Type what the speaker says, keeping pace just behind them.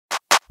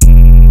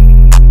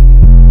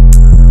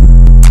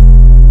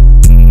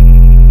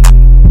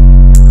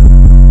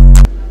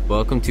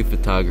Introduction to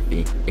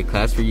Photography, a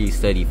class where you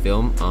study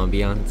film,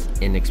 ambiance,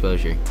 and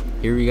exposure.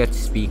 Here we got to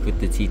speak with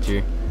the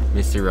teacher,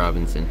 Mr.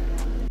 Robinson.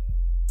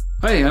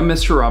 Hi, I'm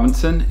Mr.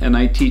 Robinson, and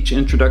I teach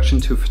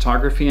Introduction to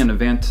Photography and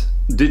Advanced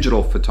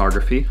Digital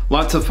Photography.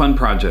 Lots of fun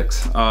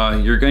projects.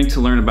 You're going to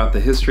learn about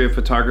the history of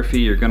photography.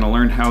 You're going to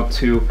learn how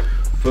to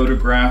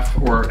photograph,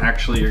 or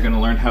actually you're going to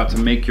learn how to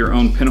make your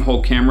own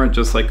pinhole camera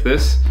just like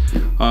this.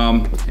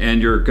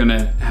 And you're going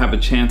to have a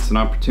chance, an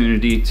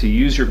opportunity to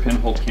use your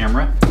pinhole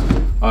camera.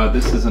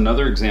 This is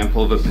another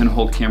example of a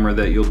pinhole camera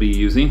that you'll be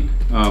using.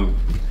 A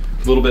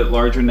little bit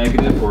larger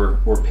negative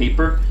or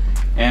paper.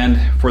 And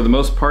for the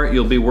most part,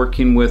 you'll be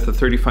working with a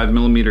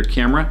 35mm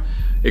camera,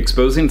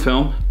 exposing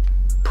film,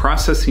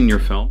 processing your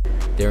film.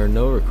 There are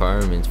no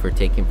requirements for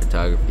taking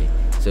photography,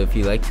 so if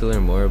you'd like to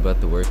learn more about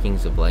the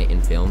workings of light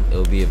and film, it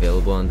will be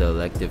available on the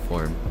elective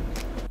form.